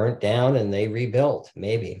just burnt down and they rebuilt,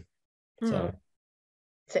 maybe. hmm. So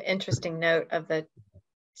It's an interesting note of the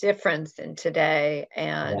difference in today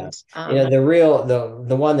yeah. and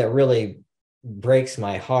The one that really breaks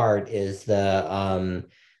my heart is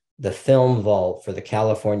the film vault for the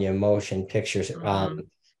California Motion Pictures. mhm.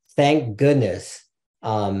 Thank goodness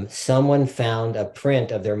someone found a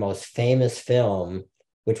print of their most famous film,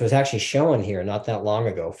 which was actually shown here not that long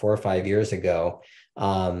ago, 4 or 5 years ago.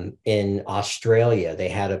 In Australia, they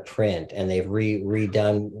had a print, and they've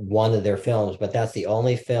redone one of their films, but that's the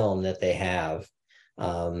only film that they have.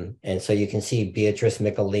 And so you can see Beatrice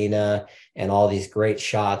Michelina and all these great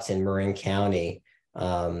shots in Marin County,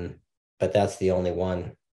 but that's the only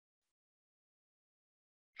one.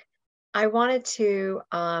 I wanted to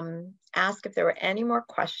ask if there were any more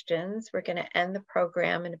questions. We're going to end the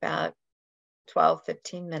program in about 12,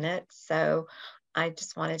 15 minutes. So I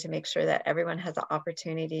just wanted to make sure that everyone has the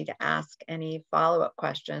opportunity to ask any follow-up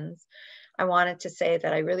questions. I wanted to say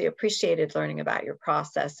that I really appreciated learning about your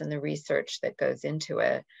process and the research that goes into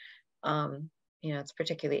it. it's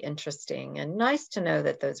particularly interesting and nice to know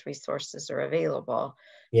that those resources are available.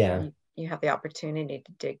 Yeah. You have the opportunity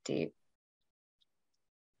to dig deep.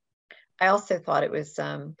 I also thought it was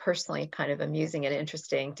personally kind of amusing and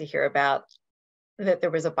interesting to hear about that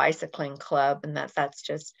there was a bicycling club, and that's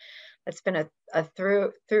been a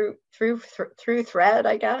through thread,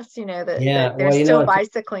 I guess, that Yeah. there's Well, still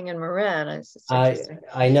bicycling in Marin. It's just I interesting.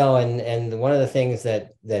 I know, and one of the things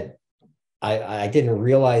that I didn't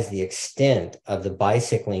realize the extent of the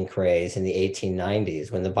bicycling craze in the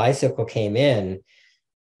 1890s. When the bicycle came in,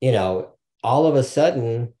 all of a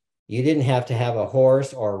sudden you didn't have to have a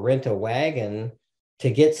horse or rent a wagon to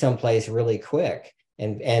get someplace really quick.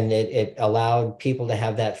 And it allowed people to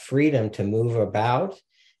have that freedom to move about.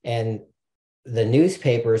 And the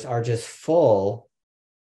newspapers are just full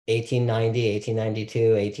 1890,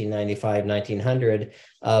 1892, 1895, 1900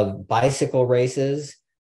 of bicycle races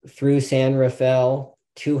through San Rafael,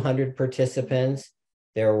 200 participants.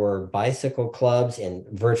 There were bicycle clubs in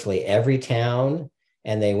virtually every town,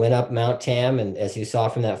 and they went up Mount Tam. And as you saw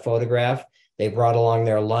from that photograph, they brought along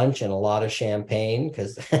their lunch and a lot of champagne,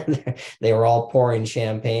 because they were all pouring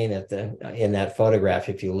champagne in that photograph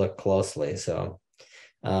if you look closely. So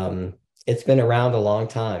it's been around a long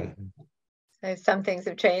time. So some things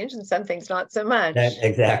have changed and some things not so much.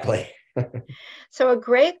 Exactly. So a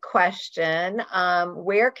great question.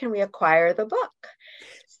 Where can we acquire the book?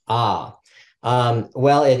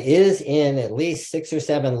 Well, it is in at least 6 or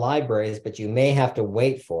 7 libraries, but you may have to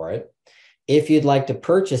wait for it. If you'd like to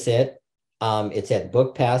purchase it, it's at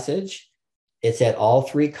Book Passage. It's at all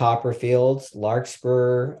 3 Copperfields,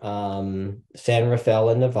 Larkspur, San Rafael,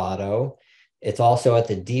 and Novato. It's also at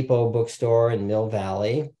the Depot Bookstore in Mill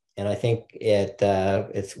Valley. And I think it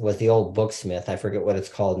was the old Booksmith. I forget what it's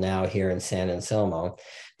called now here in San Anselmo.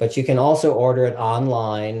 But you can also order it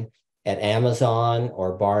online at Amazon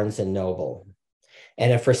or Barnes and Noble.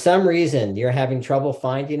 And if for some reason you're having trouble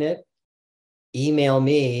finding it, email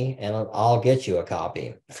me and I'll get you a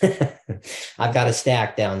copy. I've got a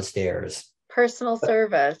stack downstairs. Personal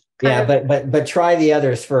service. Yeah, but try the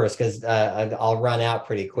others first, because I'll run out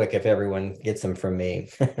pretty quick if everyone gets them from me.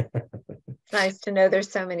 It's nice to know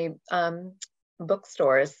there's so many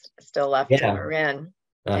bookstores still left in Marin,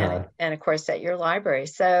 and of course at your library.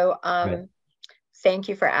 So Right. Thank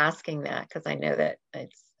you for asking that, because I know that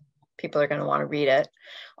people are going to want to read it.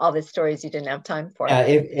 All the stories you didn't have time for.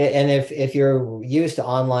 If you're used to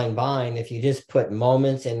online buying, if you just put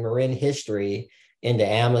Moments in Marin History into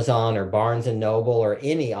Amazon or Barnes and Noble or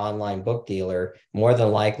any online book dealer, more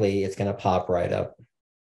than likely it's going to pop right up.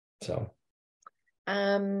 So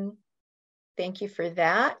thank you for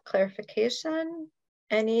that clarification.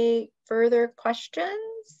 Any further questions?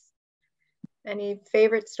 Any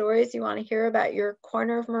favorite stories you want to hear about your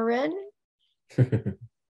corner of Marin? Do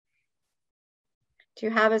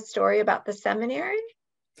you have a story about the seminary?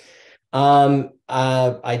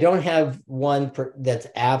 I don't have one that's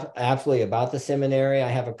absolutely about the seminary. I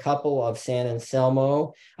have a couple of San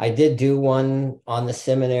Anselmo. I did do one on the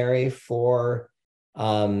seminary for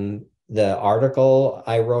the article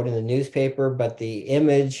I wrote in the newspaper, but the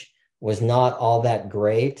image was not all that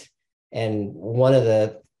great. And one of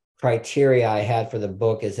the criteria I had for the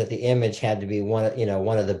book is that the image had to be one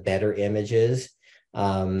of the better images.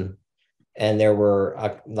 And there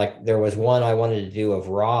was one I wanted to do of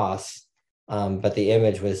Ross, but the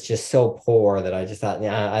image was just so poor that I just thought,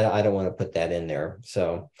 I don't want to put that in there.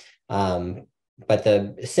 So, but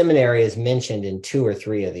the seminary is mentioned in 2 or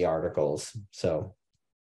 3 of the articles. So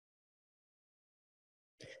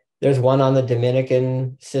there's one on the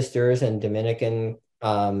Dominican sisters and Dominican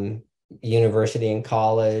university and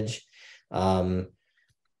college.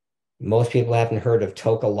 Most people haven't heard of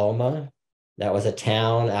Tocaloma. That was a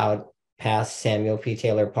town out past Samuel P.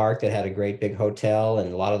 Taylor Park that had a great big hotel,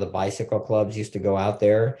 and a lot of the bicycle clubs used to go out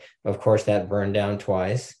there. Of course, that burned down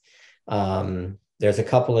twice. There's a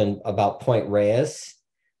couple about Point Reyes,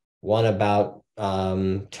 one about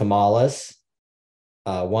Tamales,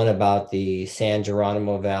 one about the San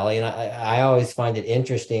Geronimo Valley. And I always find it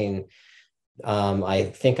interesting.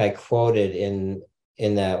 I think I quoted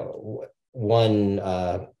in that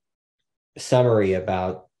one summary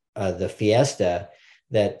about the fiesta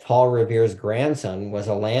that Paul Revere's grandson was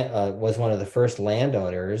one of the first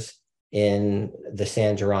landowners in the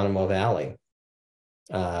San Geronimo Valley,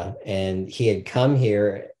 and he had come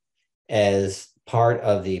here as part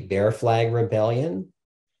of the Bear Flag Rebellion,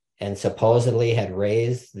 and supposedly had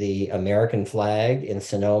raised the American flag in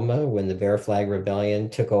Sonoma when the Bear Flag Rebellion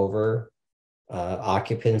took over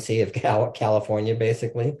occupancy of California,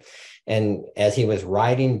 basically. And as he was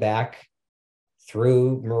riding back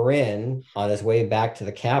through Marin on his way back to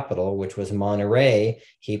the capital, which was Monterey.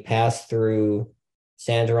 He passed through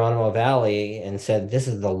San Geronimo Valley and said, "This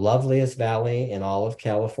is the loveliest valley in all of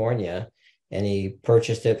California." And he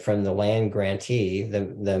purchased it from the land grantee,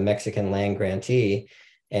 the Mexican land grantee,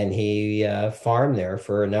 and he farmed there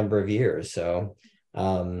for a number of years. So,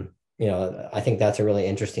 I think that's a really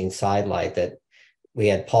interesting sidelight that we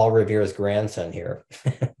had Paul Revere's grandson here.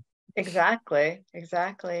 Exactly.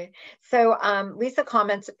 So Lisa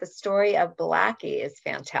comments that the story of Blackie is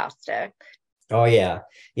fantastic. Oh yeah.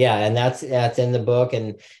 And that's in the book.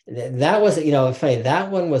 And that was, funny, that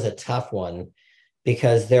one was a tough one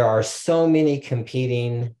because there are so many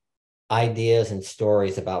competing ideas and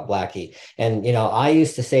stories about Blackie. And, I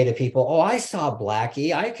used to say to people, "Oh, I saw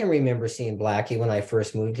Blackie. I can remember seeing Blackie when I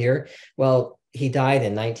first moved here." Well, he died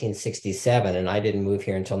in 1967 and I didn't move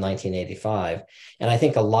here until 1985. And I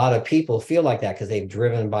think a lot of people feel like that because they've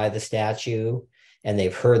driven by the statue and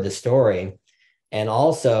they've heard the story. And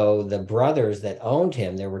also the brothers that owned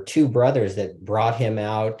him, there were two brothers that brought him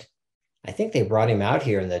out. I think they brought him out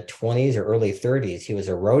here in the 20s or early 30s. He was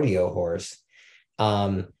a rodeo horse.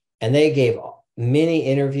 And they gave many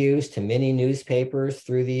interviews to many newspapers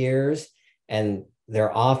through the years. And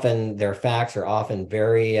their facts are often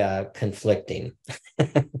very conflicting.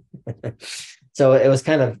 So it was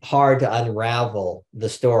kind of hard to unravel the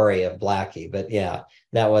story of Blackie. But yeah,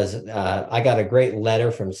 that was, I got a great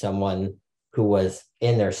letter from someone who was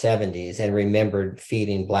in their 70s and remembered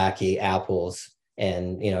feeding Blackie apples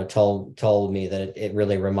and, told me that it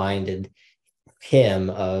really reminded him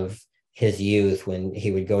of his youth when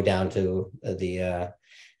he would go down to the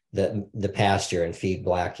pasture and feed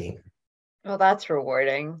Blackie. Well, that's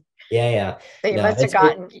rewarding. Yeah. So you must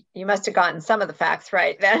have gotten some of the facts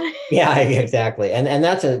right then. Yeah, exactly. And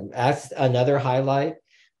that's another highlight.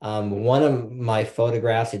 One of my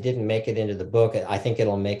photographs, it didn't make it into the book. I think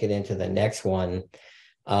it'll make it into the next one.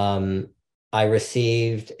 I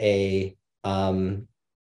received a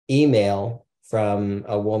email from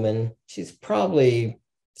a woman. She's probably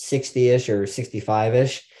 60-ish or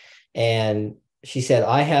 65-ish. And she said,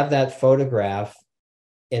 "I have that photograph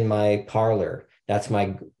in my parlor. That's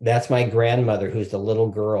my grandmother, who's the little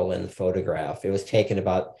girl in the photograph. It was taken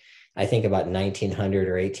about 1900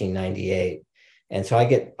 or 1898. And so I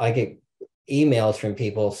get emails from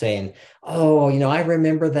people saying, "Oh, I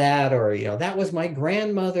remember that," or, "That was my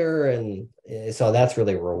grandmother." And so that's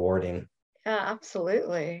really rewarding. Yeah,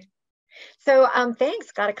 absolutely. So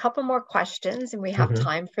thanks. Got a couple more questions and we have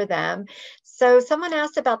time for them. So someone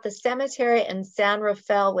asked about the cemetery in San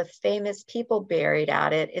Rafael with famous people buried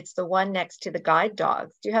at it. It's the one next to the guide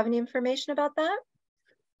dogs. Do you have any information about that?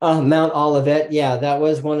 Mount Olivet. Yeah, that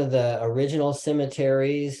was one of the original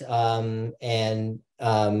cemeteries. And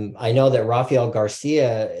I know that Rafael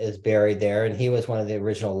Garcia is buried there, and he was one of the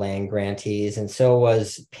original land grantees. And so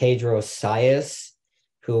was Pedro Sayas,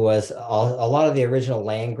 who was a lot of the original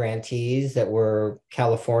land grantees that were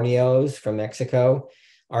Californios from Mexico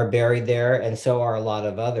are buried there. And so are a lot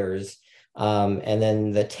of others. And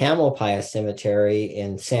then the Tamalpais Cemetery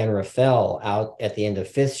in San Rafael out at the end of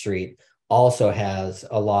 5th Street also has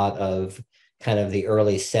a lot of kind of the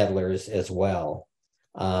early settlers as well.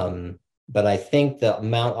 But I think the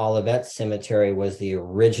Mount Olivet Cemetery was the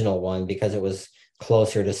original one because it was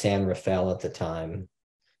closer to San Rafael at the time.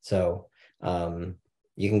 So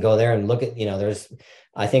you can go there and look at,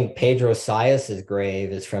 I think Pedro Sayas's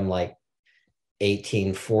grave is from like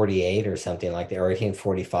 1848 or something like that, or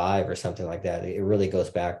 1845 or something like that. It really goes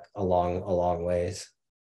back a long ways.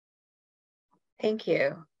 Thank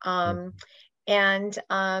you. And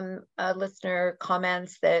a listener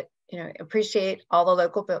comments that, appreciate all the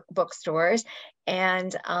local bookstores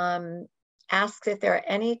and asks if there are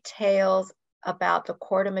any tales about the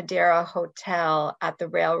Corte Madera Hotel at the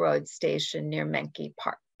railroad station near Menke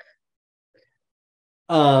Park.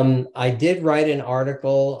 I did write an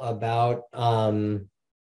article about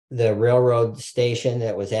the railroad station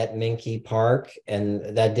that was at Menke Park,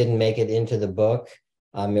 and that didn't make it into the book.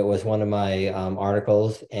 It was one of my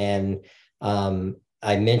articles, and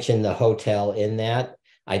I mentioned the hotel in that.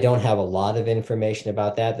 I don't have a lot of information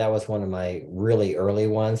about that. That was one of my really early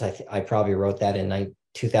ones. I probably wrote that in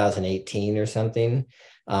 2018 or something.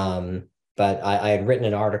 But I had written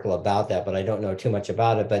an article about that, but I don't know too much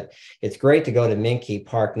about it. But it's great to go to Menke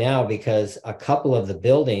Park now because a couple of the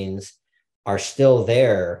buildings are still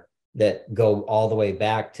there that go all the way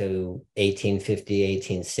back to 1850,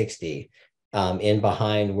 1860. In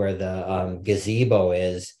behind where the gazebo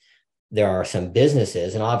is, there are some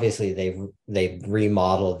businesses, and obviously they've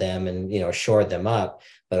remodeled them and shored them up.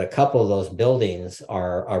 But a couple of those buildings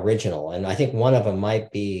are original, and I think one of them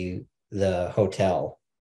might be the hotel.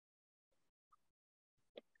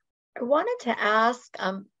 I wanted to ask,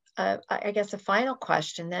 I guess a final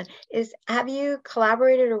question then is, have you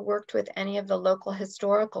collaborated or worked with any of the local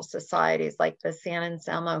historical societies, like the San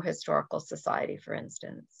Anselmo Historical Society, for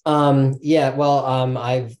instance? Yeah,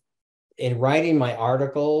 well, in writing my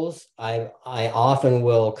articles, I often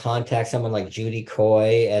will contact someone like Judy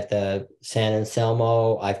Coy at the San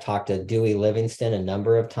Anselmo. I've talked to Dewey Livingston a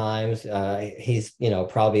number of times. He's,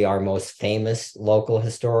 probably our most famous local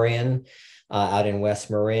historian out in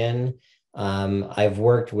West Marin. I've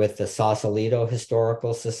worked with the Sausalito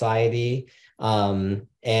Historical Society.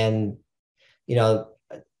 And,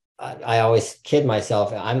 I always kid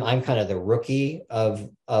myself. I'm kind of the rookie of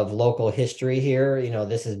local history here.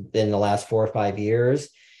 This has been the last 4 or 5 years,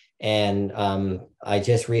 and I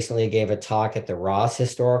just recently gave a talk at the Ross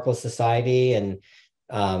Historical Society, and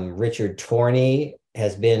Richard Torney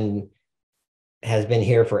has been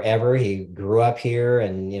here forever. He grew up here,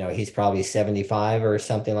 and he's probably 75 or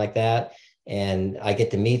something like that. And I get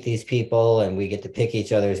to meet these people, and we get to pick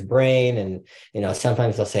each other's brain. And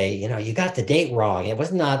sometimes they'll say, you got the date wrong. It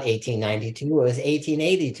was not 1892, it was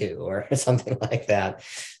 1882 or something like that.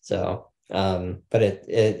 So but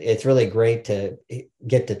it's really great to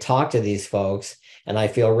get to talk to these folks, and I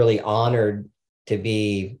feel really honored to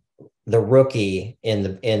be the rookie in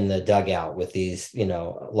the dugout with these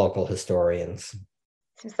local historians.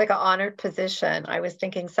 Seems like an honored position. I was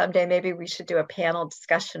thinking someday maybe we should do a panel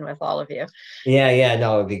discussion with all of you. Yeah,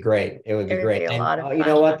 no, it would be great. It would be great. Be a lot of fun. You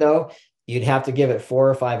know what though? You'd have to give it 4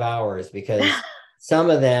 or 5 hours, because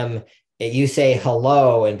some of them, you say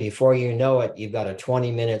hello, and before you know it, you've got a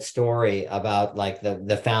 20-minute story about like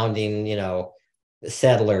the founding,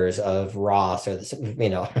 settlers of Ross, or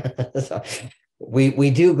so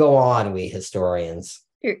we do go on, we historians.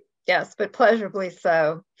 Yes, but pleasurably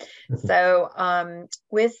so. So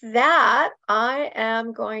with that, I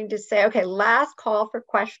am going to say, okay, last call for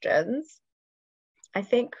questions. I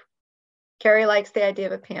think Carrie likes the idea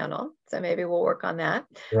of a panel, so maybe we'll work on that.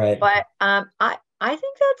 Right. But I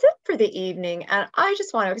think that's it for the evening. And I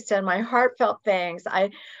just want to extend my heartfelt thanks.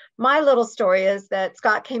 My little story is that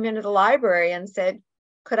Scott came into the library and said,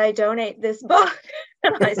 could I donate this book?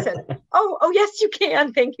 And I said, oh, yes, you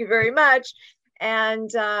can. Thank you very much. And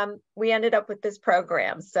we ended up with this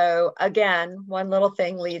program. So again, one little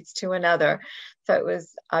thing leads to another. So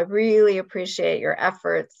I really appreciate your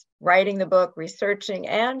efforts writing the book, researching,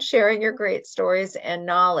 and sharing your great stories and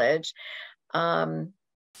knowledge. And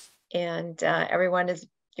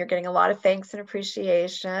you're getting a lot of thanks and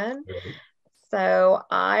appreciation. Great. So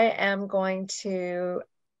I am going to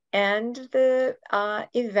end the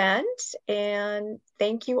event, and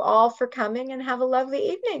thank you all for coming, and have a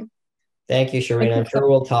lovely evening. Thank you, Shireen. I'm sure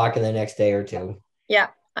we'll talk in the next day or two. Yeah,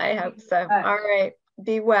 I hope so. All right.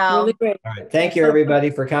 Be well. Really great. All right. Thank you,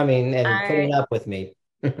 everybody, for coming and putting up with me.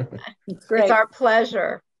 It's great. It's our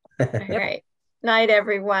pleasure. All right. Night,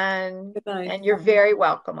 everyone. Good night. And you're very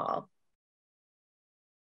welcome all.